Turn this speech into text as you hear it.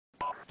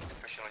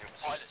position on your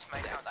Pilots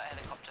made out that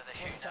helicopter they're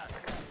shooting at.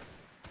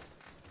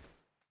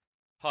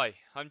 Hi,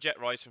 I'm Jet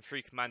Rise from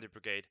Commando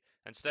Brigade,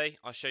 and today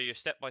I'll show you a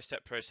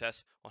step-by-step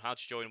process on how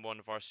to join one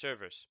of our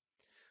servers.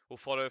 We'll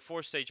follow a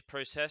four-stage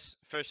process.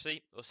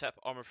 Firstly, we'll set up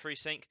ArmA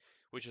A3Sync,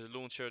 which is a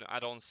launcher and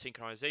add-on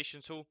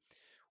synchronization tool.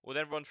 We'll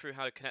then run through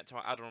how to connect to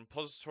our add-on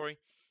repository,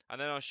 and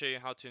then I'll show you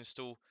how to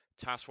install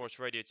Task Force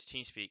Radio to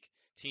TeamSpeak,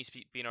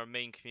 TeamSpeak being our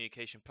main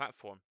communication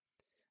platform.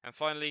 And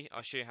finally,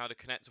 I'll show you how to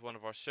connect to one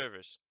of our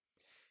servers.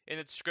 In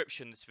the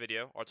description of this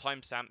video are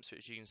timestamps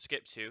which you can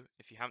skip to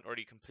if you haven't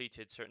already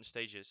completed certain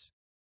stages.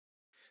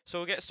 So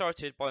we'll get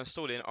started by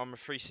installing ArmA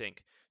A3Sync.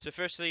 So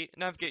firstly,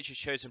 navigate to your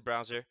chosen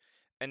browser,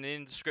 and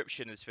in the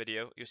description of this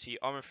video, you'll see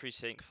ArmA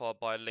A3Sync followed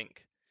by a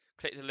link.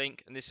 Click the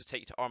link and this will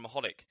take you to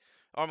Armaholic.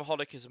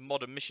 Armaholic is a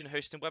modern mission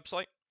hosting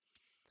website.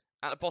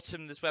 At the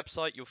bottom of this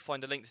website, you'll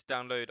find a link to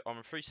download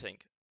ArmA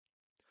A3Sync.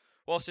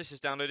 Whilst this is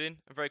downloading,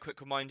 a very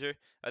quick reminder,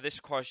 this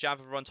requires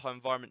Java Runtime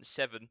Environment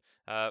 7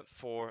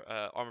 for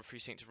ArmA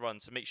A3Sync to run,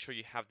 so make sure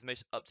you have the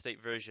most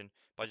up-to-date version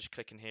by just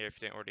clicking here if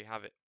you don't already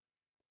have it.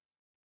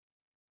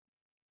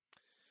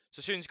 So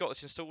as soon as you've got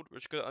this installed, we're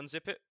just going to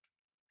unzip it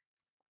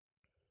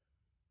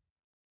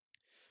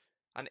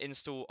and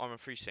install ArmA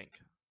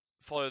A3Sync.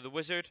 Follow the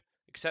wizard,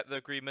 accept the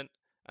agreement,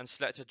 and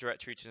select a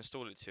directory to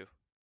install it to.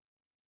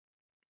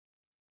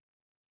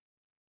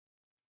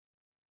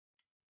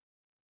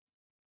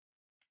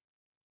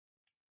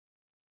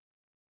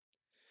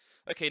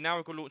 Okay, now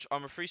we're going to launch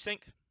ArmA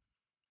A3Sync.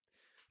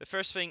 The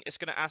first thing it's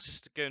going to ask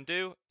us to go and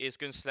do is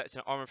going to select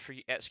an ArmA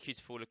 3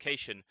 executable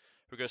location.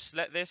 We're going to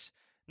select this,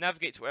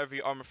 navigate to wherever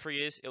your ArmA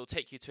 3 is, it will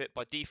take you to it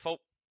by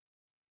default.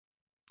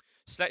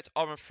 Select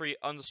ArmA 3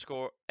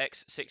 underscore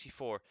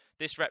x64.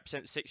 This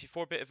represents the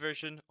 64-bit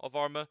version of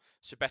ArmA,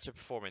 so better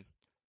performing.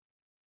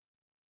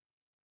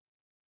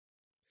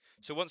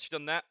 So once you've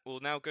done that,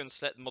 we'll now go and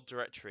select the mod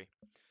directory.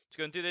 To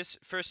go and do this,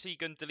 firstly,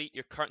 you're going to delete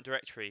your current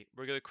directory.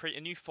 We're going to create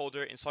a new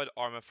folder inside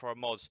ArmA for our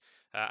mods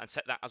and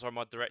set that as our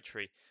mod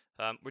directory.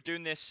 We're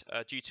doing this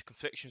due to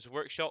conflictions of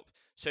Workshop.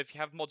 So if you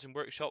have mods in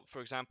Workshop,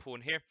 for example,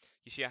 in here,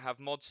 you see I have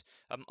mods.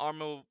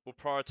 ArmA will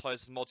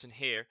prioritize the mods in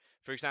here.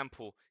 For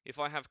example, if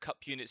I have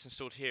cup units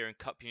installed here and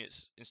cup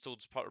units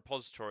installed as part of the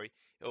repository,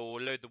 it will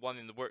load the one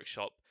in the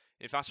Workshop.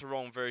 If that's the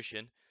wrong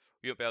version,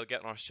 we won't be able to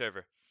get on our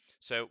server.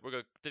 So we're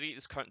going to delete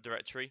this current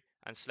directory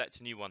and select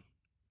a new one.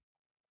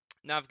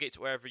 Navigate to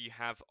wherever you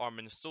have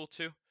ArmA installed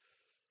to.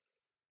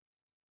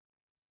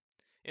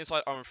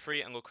 Inside ArmA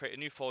 3, I'm going to create a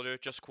new folder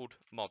just called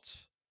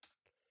mods.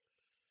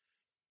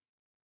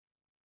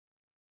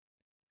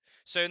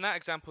 So in that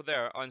example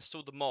there, I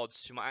installed the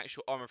mods to my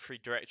actual ArmA 3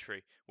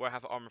 directory, where I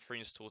have ArmA 3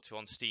 installed to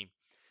on Steam.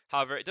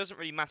 However, it doesn't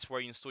really matter where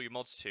you install your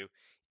mods to.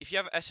 If you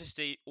have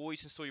SSD,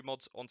 always install your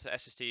mods onto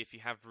SSD if you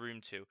have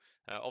room to.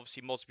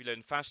 Obviously, mods will be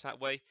loading fast that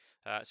way,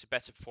 so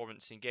better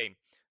performance in game.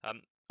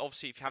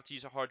 Obviously, if you have to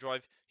use a hard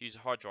drive, use a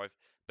hard drive.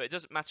 But it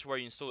doesn't matter where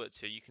you install it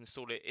to. You can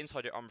install it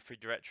inside your ArmA 3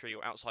 directory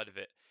or outside of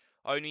it.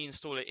 I only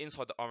install it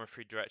inside the ArmA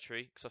 3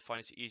 directory because I find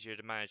it's easier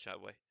to manage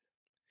that way.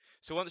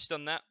 So once you've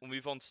done that, we'll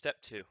move on to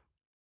step 2.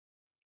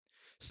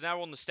 So now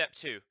we're on the step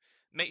 2.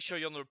 Make sure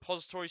you're on the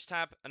repositories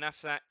tab, and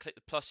after that, click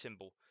the plus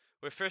symbol.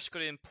 We're first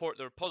going to import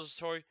the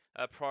repository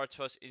prior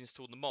to us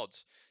installing the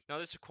mods. Now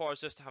this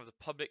requires us to have the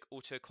public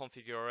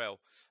auto-config URL.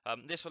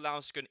 This will allow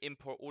us to go and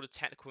import all the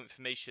technical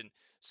information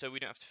so we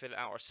don't have to fill it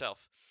out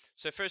ourselves.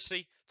 So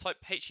firstly, type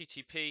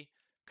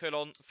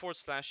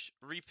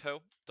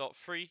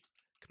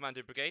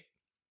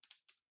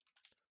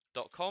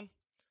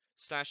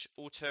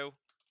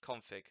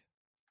http://repo.free-commando-brigade.com/auto-config.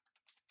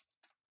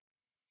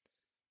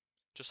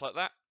 Just like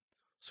that.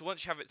 So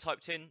once you have it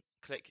typed in,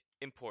 click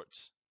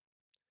import.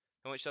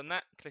 And once you've done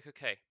that, click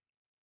OK.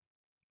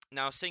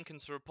 Now sync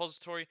into the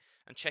repository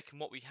and checking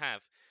what we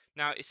have.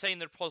 Now it's saying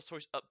the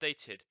repository is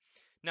updated.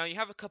 Now you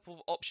have a couple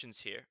of options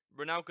here.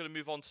 We're now going to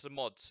move on to the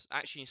mods,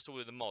 actually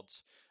installing the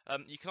mods.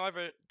 You can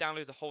either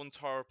download the whole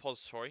entire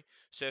repository.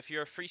 So if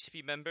you're a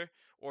FreeCP member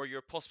or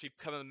you're possibly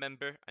becoming a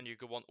member and you're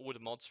going to want all the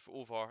mods for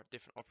all of our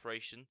different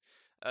operations,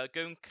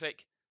 go and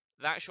click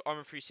the actual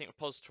ArmA A3Sync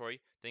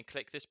repository, then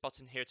click this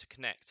button here to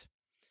connect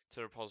to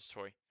the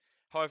repository.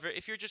 However,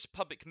 if you're just a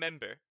public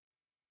member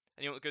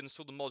and you want to go and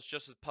install the mods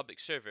just as a public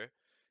server,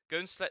 go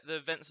and select the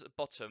events at the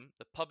bottom,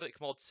 the public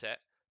mod set,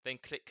 then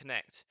click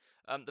connect.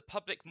 The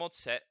public mod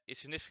set is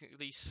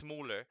significantly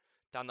smaller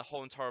than the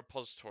whole entire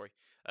repository.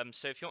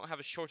 So if you want to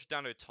have a shorter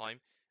download time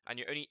and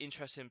you're only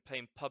interested in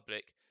playing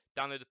public,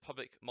 download the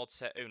public mod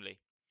set only.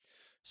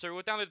 So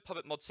we'll download the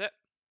public mod set,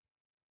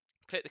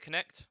 click the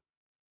connect.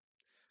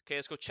 Okay,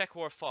 let's go check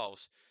all our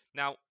files.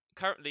 Now,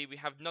 currently we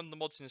have none of the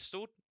mods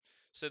installed.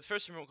 So the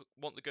first thing we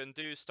want to go and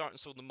do is start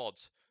installing the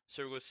mods.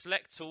 So we're going to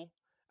select all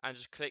and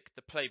just click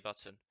the play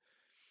button.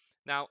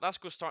 Now that's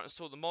going to start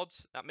installing the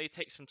mods. That may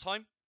take some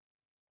time.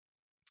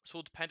 It's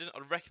all dependent.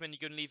 I'd recommend you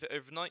go and leave it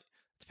overnight,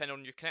 depending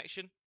on your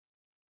connection.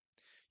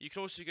 You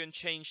can also go and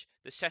change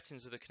the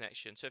settings of the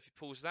connection. So if you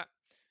pause that,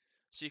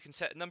 so you can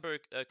set a number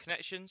of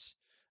connections,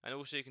 and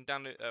also you can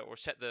download or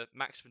set the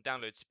maximum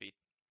download speed.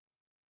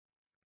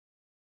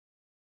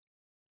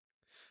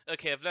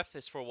 Okay, I've left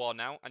this for a while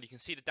now, and you can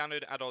see the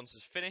download add-ons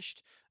is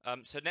finished.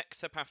 So next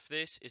step after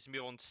this is to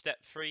move on to step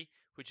 3,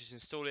 which is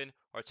installing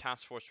our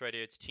Task Force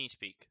Radio to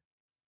TeamSpeak.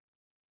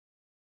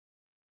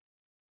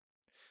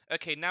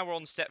 Okay, now we're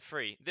on step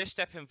 3. This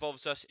step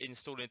involves us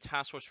installing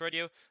Task Force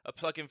Radio, a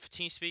plugin for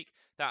TeamSpeak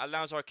that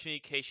allows our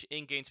communication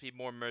in-game to be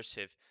more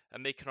immersive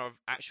and making our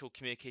actual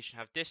communication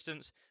have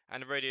distance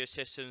and the radio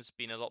systems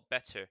being a lot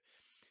better.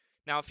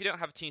 Now, if you don't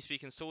have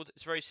TeamSpeak installed,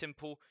 it's very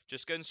simple.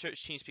 Just go and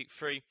search TeamSpeak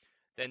free,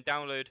 then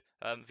download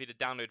via the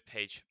download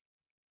page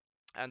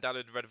and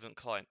download the relevant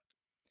client.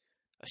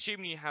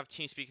 Assuming you have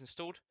TeamSpeak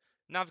installed,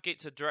 navigate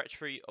to the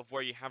directory of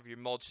where you have your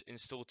mods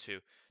installed to.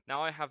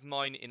 Now I have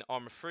mine in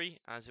ArmA 3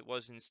 as it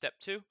was in step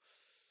 2.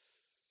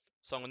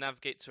 So I'm going to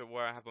navigate to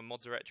where I have my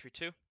mod directory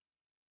to.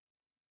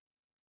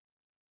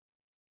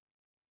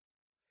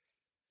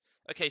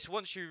 Okay, so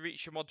once you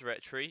reach your mod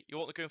directory, you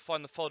want to go and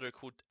find the folder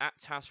called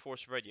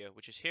 @TaskForceRadio,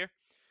 which is here.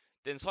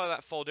 Then inside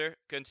that folder,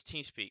 go into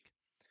TeamSpeak.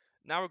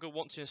 Now we're going to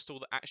want to install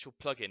the actual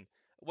plugin.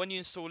 When you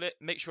install it,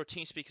 make sure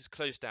TeamSpeak is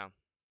closed down.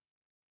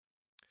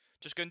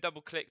 Just go and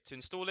double click to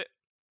install it,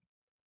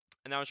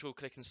 and now just go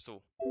click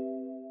install.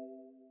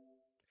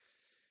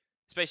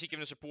 It's basically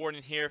giving us a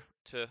warning here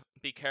to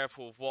be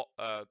careful of what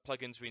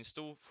plugins we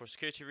install for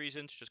security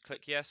reasons. Just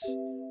click yes.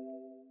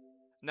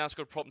 Now it's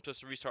going to prompt us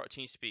to restart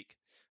TeamSpeak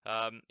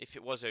if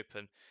it was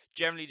open.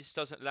 Generally, this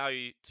doesn't allow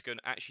you to go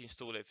and actually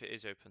install it if it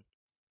is open.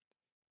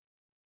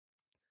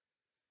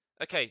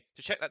 Okay,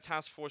 to check that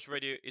Task Force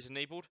Radio is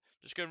enabled,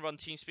 just go and run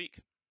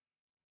TeamSpeak.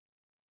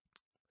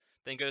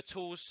 Then go to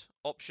Tools,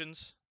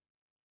 Options.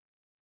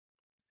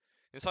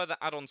 Inside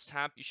the Add-ons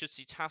tab, you should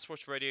see Task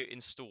Force Radio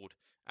installed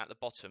at the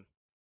bottom.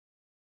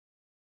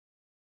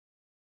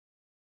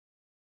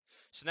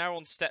 So now we're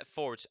on step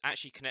 4, it's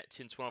actually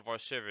connecting to one of our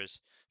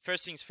servers.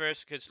 First things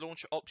first, go to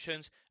Launcher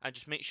Options and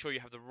just make sure you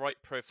have the right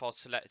profile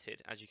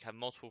selected, as you can have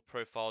multiple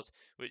profiles,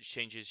 which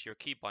changes your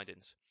key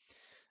bindings.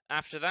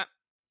 After that,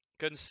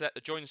 go and select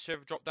the Join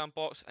Server drop-down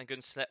box and go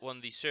and select one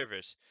of these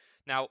servers.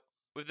 Now,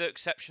 with the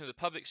exception of the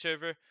public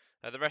server,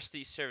 the rest of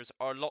these servers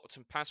are locked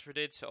and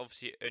passworded, so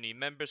obviously only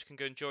members can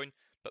go and join,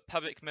 but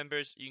public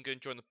members, you can go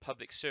and join the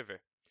public server.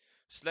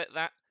 Select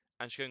that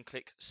and just go and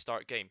click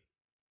Start Game.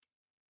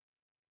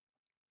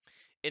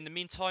 In the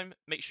meantime,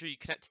 make sure you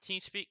connect to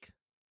TeamSpeak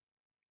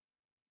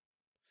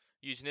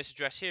using this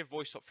address here,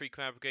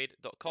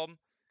 voice.freecommandbrigade.com,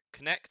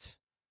 connect,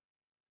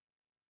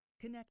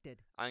 Connected.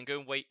 and go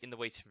and wait in the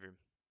waiting room.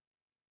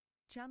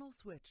 Channel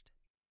switched.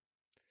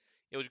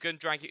 It will go and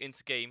drag you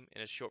into game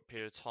in a short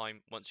period of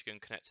time once you go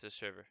and connect to the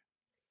server.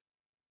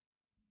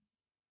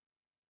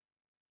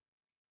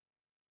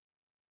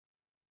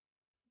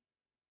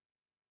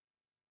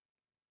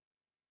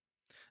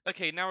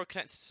 Okay, now we're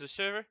connected to the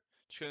server.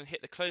 Just going to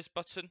hit the close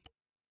button,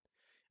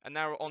 and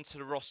now we're onto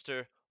the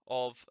roster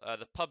of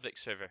the public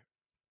server.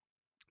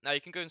 Now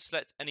you can go and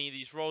select any of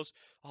these roles.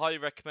 I highly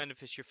recommend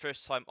if it's your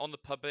first time on the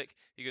public,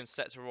 you can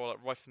select a role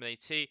like Rifleman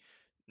AT.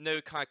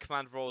 No kind of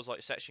command roles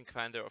like Section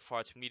Commander or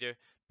Fire Team Leader,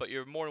 but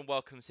you're more than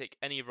welcome to take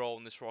any role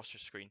on this roster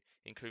screen,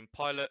 including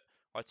pilot,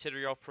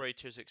 artillery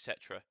operators,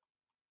 etc.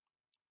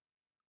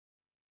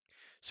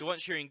 So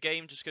once you're in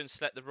game, just go and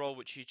select the role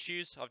which you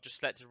choose. I've just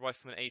selected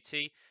Rifleman AT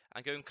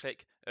and go and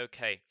click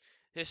OK.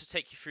 This will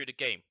take you through the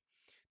game.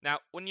 Now,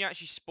 when you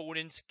actually spawn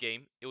into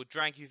game, it will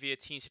drag you via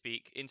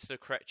TeamSpeak into the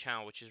correct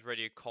channel, which is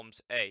Radio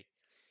Comms A.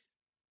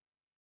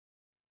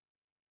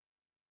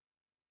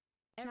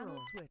 Channel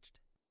switched.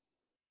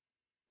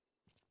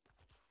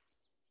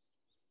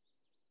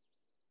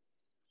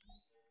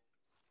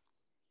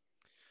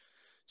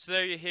 So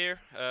there you're here,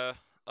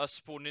 us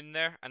spawning in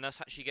there, and us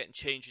actually getting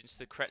changed into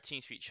the correct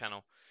TeamSpeak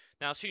channel.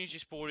 Now, as soon as you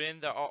spawn in,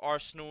 there are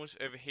arsenals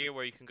over here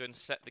where you can go and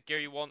select the gear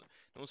you want.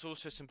 There's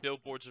also some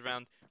billboards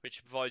around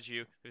which provides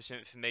you with some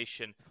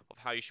information of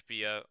how you should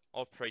be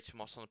operating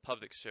whilst on a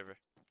public server.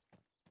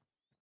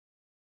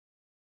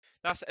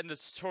 That's the end of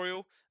the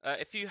tutorial.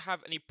 If you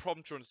have any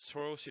problems during the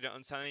tutorial, so you don't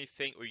understand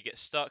anything or you get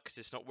stuck because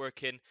it's not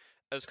working,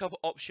 there's a couple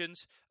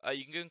options.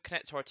 You can go and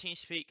connect to our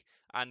TeamSpeak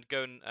and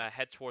go and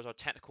head towards our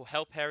technical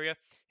help area,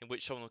 in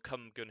which someone will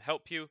come and go and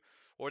help you.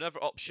 Or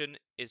another option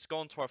is go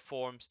onto our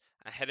forums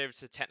and head over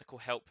to the technical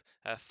help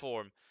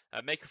forum.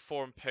 Make a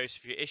forum post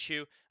for your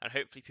issue, and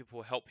hopefully people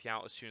will help you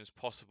out as soon as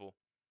possible.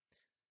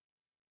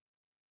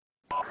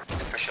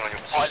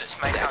 Pilots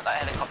made out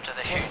that helicopter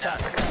they're shooting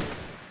at.